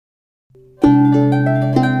In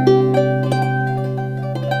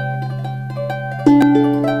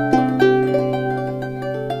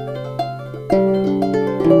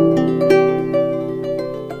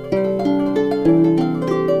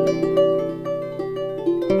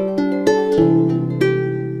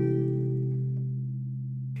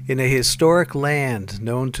a historic land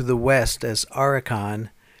known to the west as Arakan,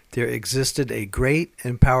 there existed a great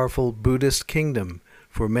and powerful Buddhist kingdom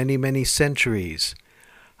for many, many centuries.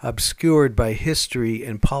 Obscured by history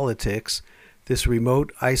and politics, this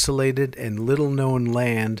remote, isolated, and little-known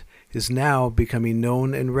land is now becoming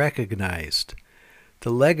known and recognized. The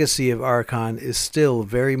legacy of Arakan is still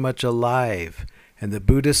very much alive, and the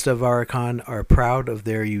Buddhists of Arakan are proud of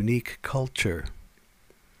their unique culture.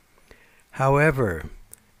 However,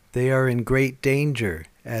 they are in great danger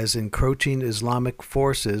as encroaching Islamic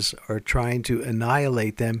forces are trying to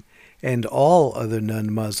annihilate them and all other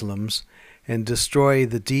non-Muslims and destroy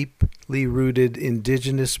the deeply rooted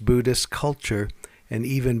indigenous Buddhist culture and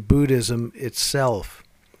even Buddhism itself.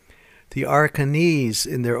 The Arakanese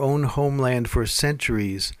in their own homeland for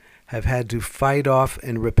centuries have had to fight off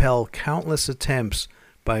and repel countless attempts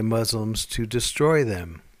by Muslims to destroy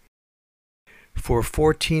them. For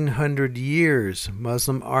 1400 years,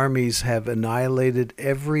 Muslim armies have annihilated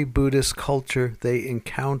every Buddhist culture they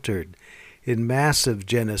encountered in massive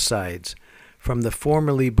genocides from the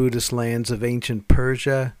formerly Buddhist lands of ancient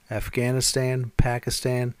Persia, Afghanistan,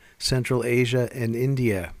 Pakistan, Central Asia, and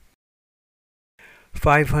India.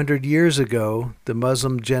 500 years ago, the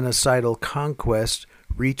Muslim genocidal conquest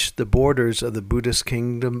reached the borders of the Buddhist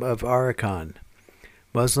kingdom of Arakan.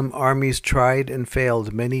 Muslim armies tried and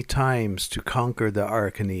failed many times to conquer the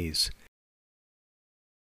Arakanese.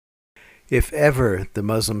 If ever the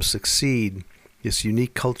Muslims succeed, this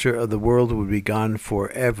unique culture of the world would be gone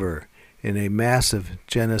forever in a massive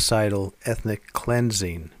genocidal ethnic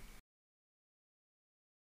cleansing.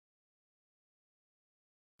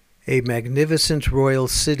 A magnificent royal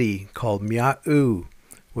city called Mrauk U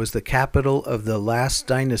was the capital of the last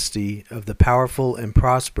dynasty of the powerful and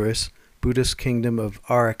prosperous Buddhist kingdom of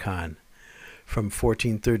Arakan from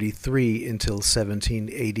 1433 until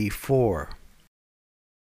 1784.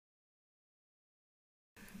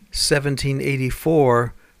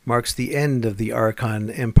 1784 marks the end of the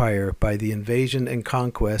Arakan Empire by the invasion and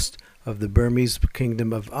conquest of the Burmese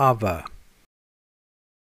kingdom of Ava.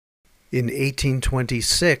 In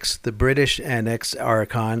 1826, the British annexed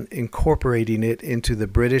Arakan, incorporating it into the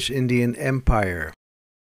British Indian Empire.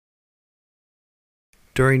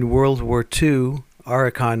 During World War II,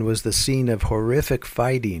 Arakan was the scene of horrific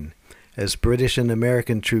fighting as British and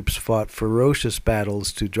American troops fought ferocious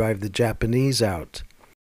battles to drive the Japanese out.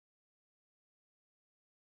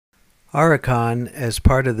 Arakan, as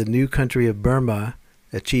part of the new country of Burma,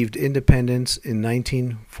 achieved independence in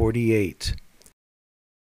 1948.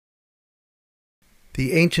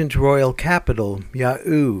 The ancient royal capital, Mrauk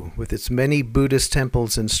U, with its many Buddhist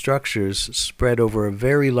temples and structures spread over a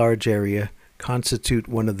very large area, constitute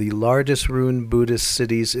one of the largest ruined Buddhist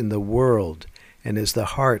cities in the world and is the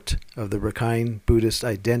heart of the Rakhine Buddhist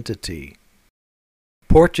identity.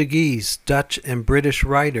 Portuguese, Dutch, and British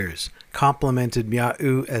writers complimented Mrauk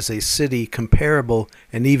U as a city comparable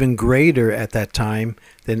and even greater at that time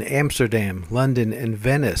than Amsterdam, London, and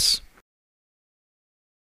Venice.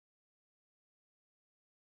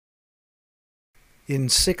 In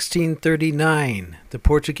 1639, the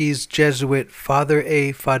Portuguese Jesuit Father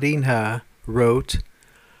A. Farinha wrote,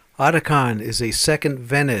 "Arakan is a second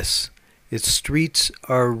Venice. Its streets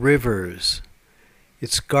are rivers,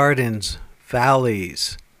 its gardens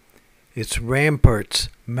valleys, its ramparts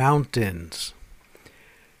mountains.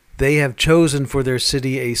 They have chosen for their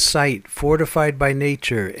city a site fortified by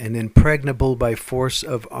nature and impregnable by force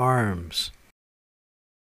of arms."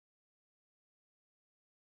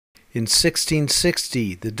 In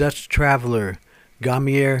 1660, the Dutch traveler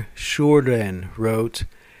Gamier Schoorden wrote,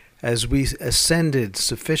 "As we ascended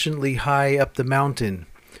sufficiently high up the mountain,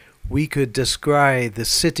 we could descry the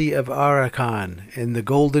city of Arakan and the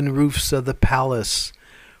golden roofs of the palace,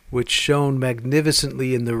 which shone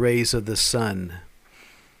magnificently in the rays of the sun.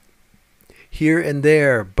 Here and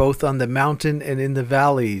there, both on the mountain and in the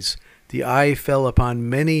valleys, the eye fell upon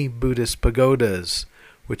many Buddhist pagodas,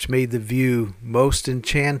 which made the view most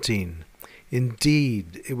enchanting.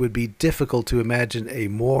 Indeed, it would be difficult to imagine a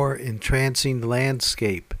more entrancing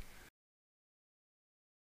landscape."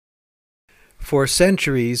 For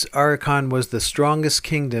centuries, Arakan was the strongest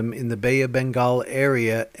kingdom in the Bay of Bengal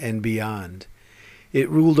area and beyond. It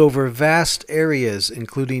ruled over vast areas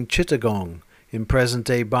including Chittagong in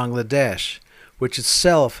present-day Bangladesh, which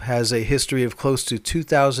itself has a history of close to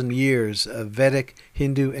 2,000 years of Vedic,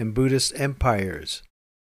 Hindu, and Buddhist empires.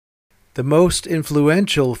 The most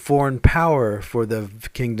influential foreign power for the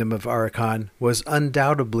Kingdom of Arakan was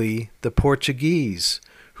undoubtedly the Portuguese,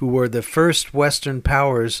 who were the first Western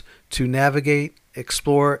powers to navigate,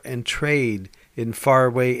 explore, and trade in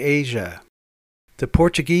faraway Asia. The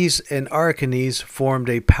Portuguese and Arakanese formed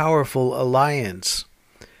a powerful alliance.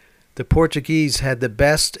 The Portuguese had the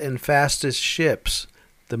best and fastest ships,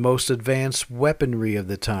 the most advanced weaponry of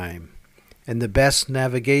the time, and the best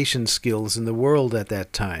navigation skills in the world at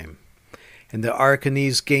that time, and the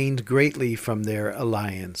Arakanese gained greatly from their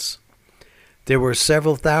alliance. There were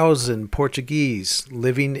several thousand Portuguese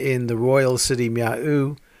living in the royal city Mrauk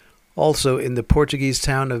U, also in the Portuguese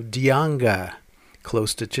town of Dianga,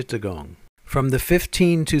 close to Chittagong. From the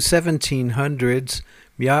 15 to 1700s,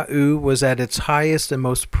 Mrauk U was at its highest and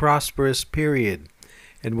most prosperous period,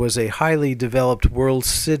 and was a highly developed world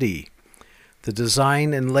city. The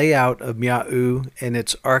design and layout of Mrauk U and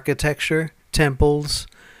its architecture, temples,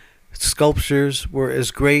 sculptures were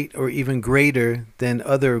as great or even greater than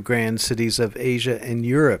other grand cities of Asia and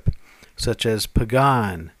Europe, such as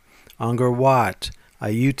Pagan, Angkor Wat,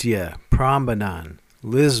 Ayutthaya, Prambanan,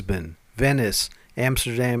 Lisbon, Venice,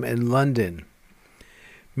 Amsterdam, and London.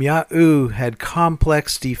 Mrauk U had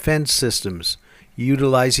complex defense systems,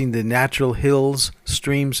 utilizing the natural hills,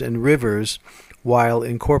 streams, and rivers, while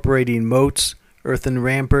incorporating moats, earthen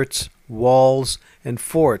ramparts, walls, and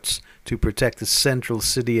forts to protect the central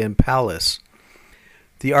city and palace.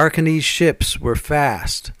 The Arakanese ships were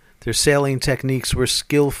fast, their sailing techniques were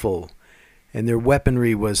skillful, and their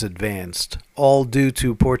weaponry was advanced, all due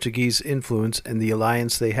to Portuguese influence and the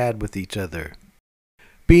alliance they had with each other.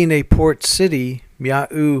 Being a port city,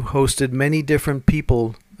 Mrauk U hosted many different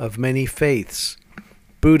people of many faiths: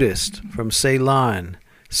 Buddhist from Ceylon,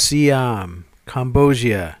 Siam,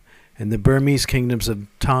 Cambodia, and the Burmese kingdoms of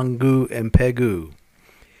Toungoo and Pegu;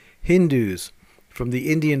 Hindus from the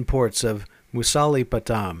Indian ports of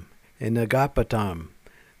Mausulipatam and Nagapatam,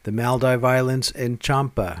 the Maldive Islands, and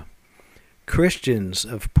Champa; Christians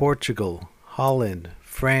of Portugal, Holland,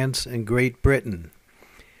 France, and Great Britain;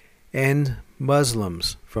 and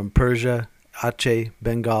Muslims from Persia, Aceh,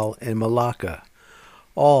 Bengal, and Malacca,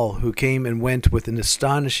 all who came and went with an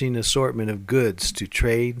astonishing assortment of goods to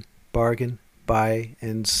trade, bargain, buy,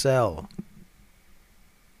 and sell.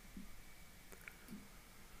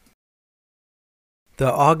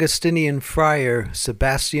 The Augustinian friar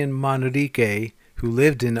Sebastian Manrique, who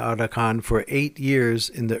lived in Arakan for 8 years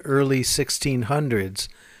in the early 1600s,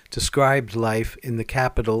 described life in the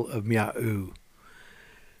capital of Mrauk U.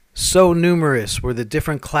 So numerous were the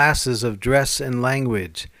different classes of dress and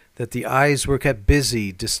language that the eyes were kept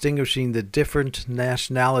busy distinguishing the different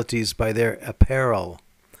nationalities by their apparel.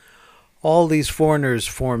 All these foreigners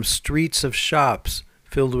formed streets of shops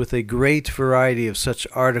filled with a great variety of such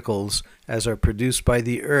articles as are produced by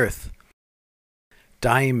the earth: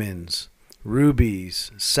 diamonds,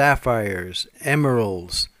 rubies, sapphires,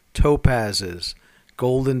 emeralds, topazes,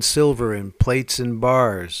 gold and silver in plates and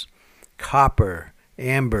bars, copper,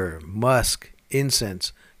 amber, musk,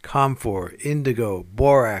 incense, camphor, indigo,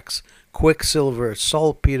 borax, quicksilver,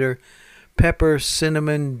 saltpeter, pepper,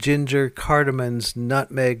 cinnamon, ginger, cardamoms,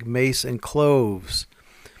 nutmeg, mace, and cloves.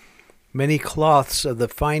 Many cloths of the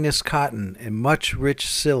finest cotton and much rich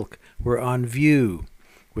silk were on view,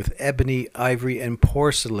 with ebony, ivory, and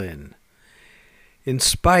porcelain. In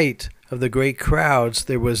spite of the great crowds,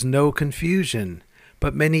 there was no confusion,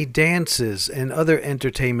 but many dances and other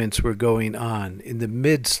entertainments were going on in the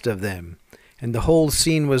midst of them, and the whole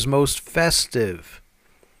scene was most festive.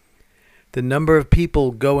 The number of people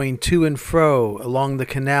going to and fro along the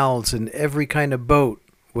canals in every kind of boat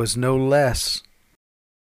was no less.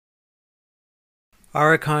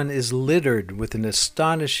 Arakan is littered with an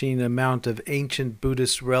astonishing amount of ancient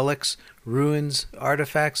Buddhist relics, ruins,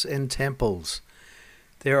 artifacts, and temples.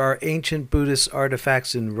 There are ancient Buddhist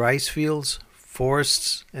artifacts in rice fields,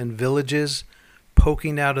 forests, and villages,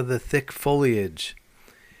 poking out of the thick foliage.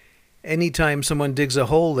 Anytime someone digs a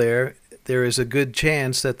hole there is a good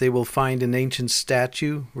chance that they will find an ancient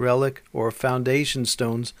statue, relic, or foundation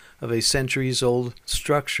stones of a centuries-old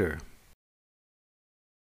structure.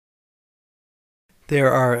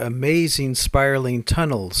 There are amazing spiraling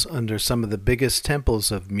tunnels under some of the biggest temples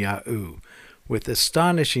of Mrauk U, with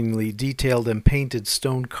astonishingly detailed and painted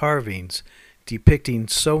stone carvings depicting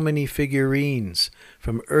so many figurines,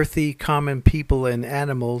 from earthy common people and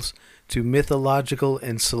animals to mythological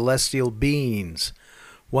and celestial beings.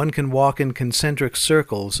 One can walk in concentric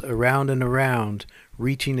circles around and around,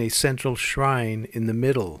 reaching a central shrine in the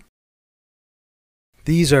middle.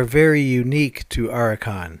 These are very unique to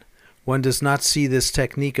Arakan. One does not see this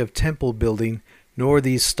technique of temple building, nor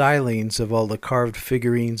these stylings of all the carved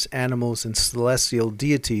figurines, animals, and celestial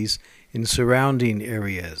deities in surrounding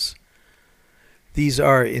areas. These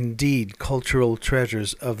are indeed cultural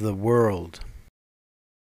treasures of the world.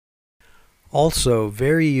 Also,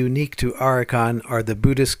 very unique to Arakan are the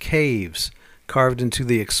Buddhist caves, carved into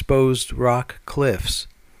the exposed rock cliffs.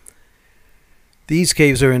 These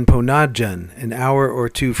caves are in Ponajan, an hour or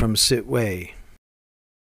two from Sitwe.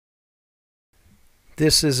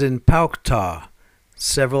 This is in Paukta,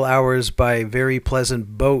 several hours by very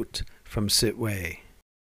pleasant boat from Sitwe.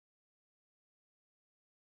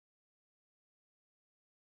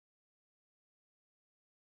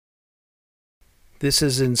 This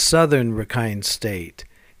is in southern Rakhine State,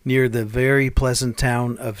 near the very pleasant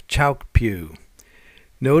town of Chaukpu.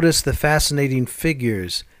 Notice the fascinating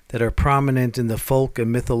figures that are prominent in the folk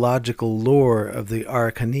and mythological lore of the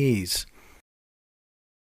Arakanese.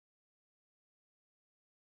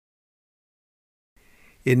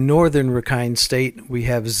 In northern Rakhine State, we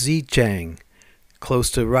have Xichang,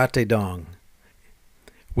 close to Ratedong,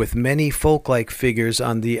 with many folk-like figures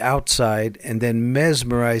on the outside and then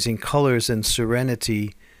mesmerizing colors and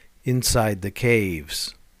serenity inside the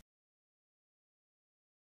caves.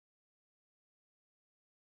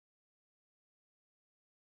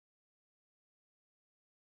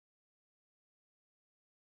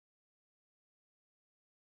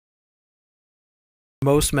 The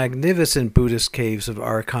most magnificent Buddhist caves of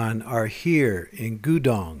Arakan are here in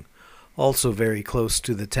Gudong, also very close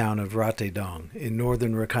to the town of Ratedong in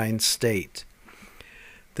northern Rakhine State.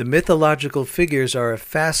 The mythological figures are a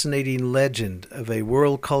fascinating legend of a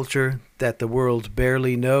world culture that the world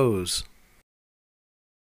barely knows.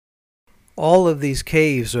 All of these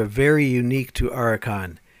caves are very unique to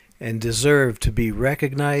Arakan and deserve to be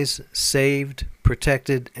recognized, saved,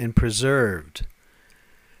 protected, and preserved.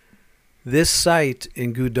 This site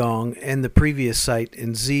in Gudong and the previous site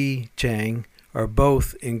in Xichang are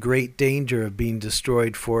both in great danger of being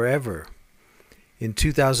destroyed forever. In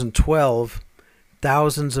 2012,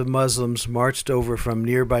 thousands of Muslims marched over from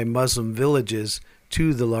nearby Muslim villages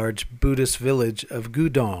to the large Buddhist village of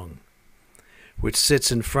Gudong, which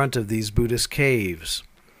sits in front of these Buddhist caves.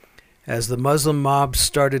 As the Muslim mobs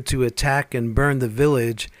started to attack and burn the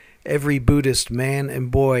village, every Buddhist man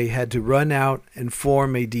and boy had to run out and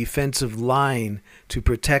form a defensive line to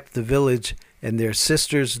protect the village and their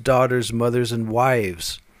sisters, daughters, mothers, and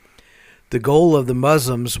wives. The goal of the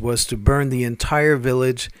Muslims was to burn the entire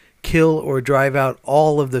village, kill or drive out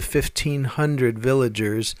all of the 1,500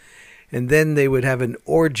 villagers, and then they would have an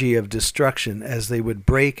orgy of destruction as they would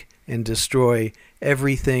break and destroy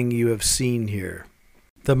everything you have seen here.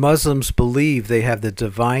 The Muslims believe they have the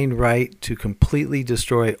divine right to completely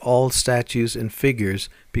destroy all statues and figures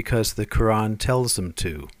because the Quran tells them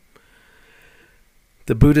to.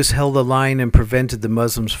 The Buddhists held a line and prevented the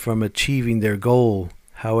Muslims from achieving their goal.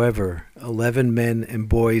 However, 11 men and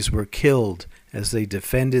boys were killed as they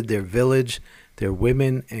defended their village, their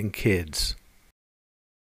women and kids.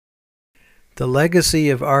 The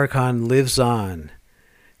legacy of Arakan lives on.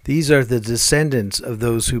 These are the descendants of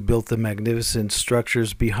those who built the magnificent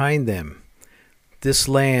structures behind them. This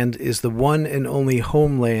land is the one and only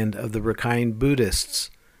homeland of the Rakhine Buddhists.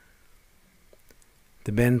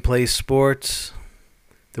 The men play sports,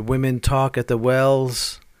 the women talk at the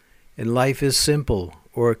wells, and life is simple,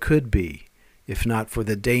 or it could be, if not for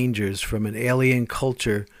the dangers from an alien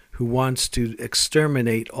culture who wants to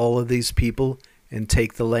exterminate all of these people and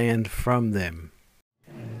take the land from them.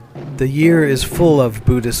 The year is full of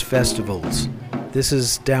Buddhist festivals. This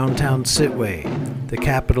is downtown Sitwe, the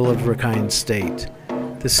capital of Rakhine State.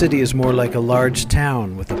 The city is more like a large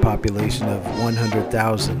town with a population of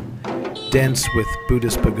 100,000, dense with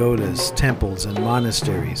Buddhist pagodas, temples, and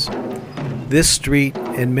monasteries. This street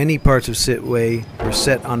and many parts of Sitwe were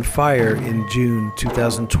set on fire in June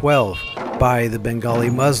 2012 by the Bengali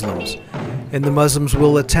Muslims, and the Muslims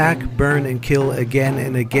will attack, burn, and kill again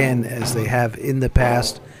and again as they have in the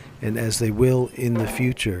past and as they will in the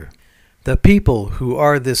future. The people who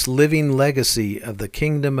are this living legacy of the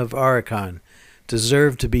kingdom of Arakan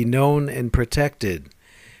deserve to be known and protected,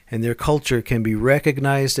 and their culture can be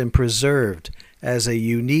recognized and preserved as a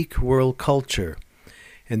unique world culture,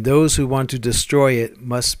 and those who want to destroy it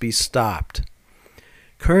must be stopped.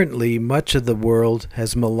 Currently, much of the world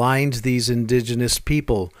has maligned these indigenous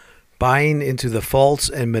people, buying into the false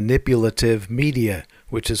and manipulative media,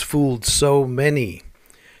 which has fooled so many.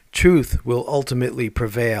 Truth will ultimately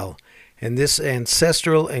prevail, and this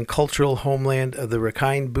ancestral and cultural homeland of the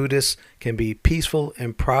Rakhine Buddhists can be peaceful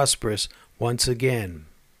and prosperous once again.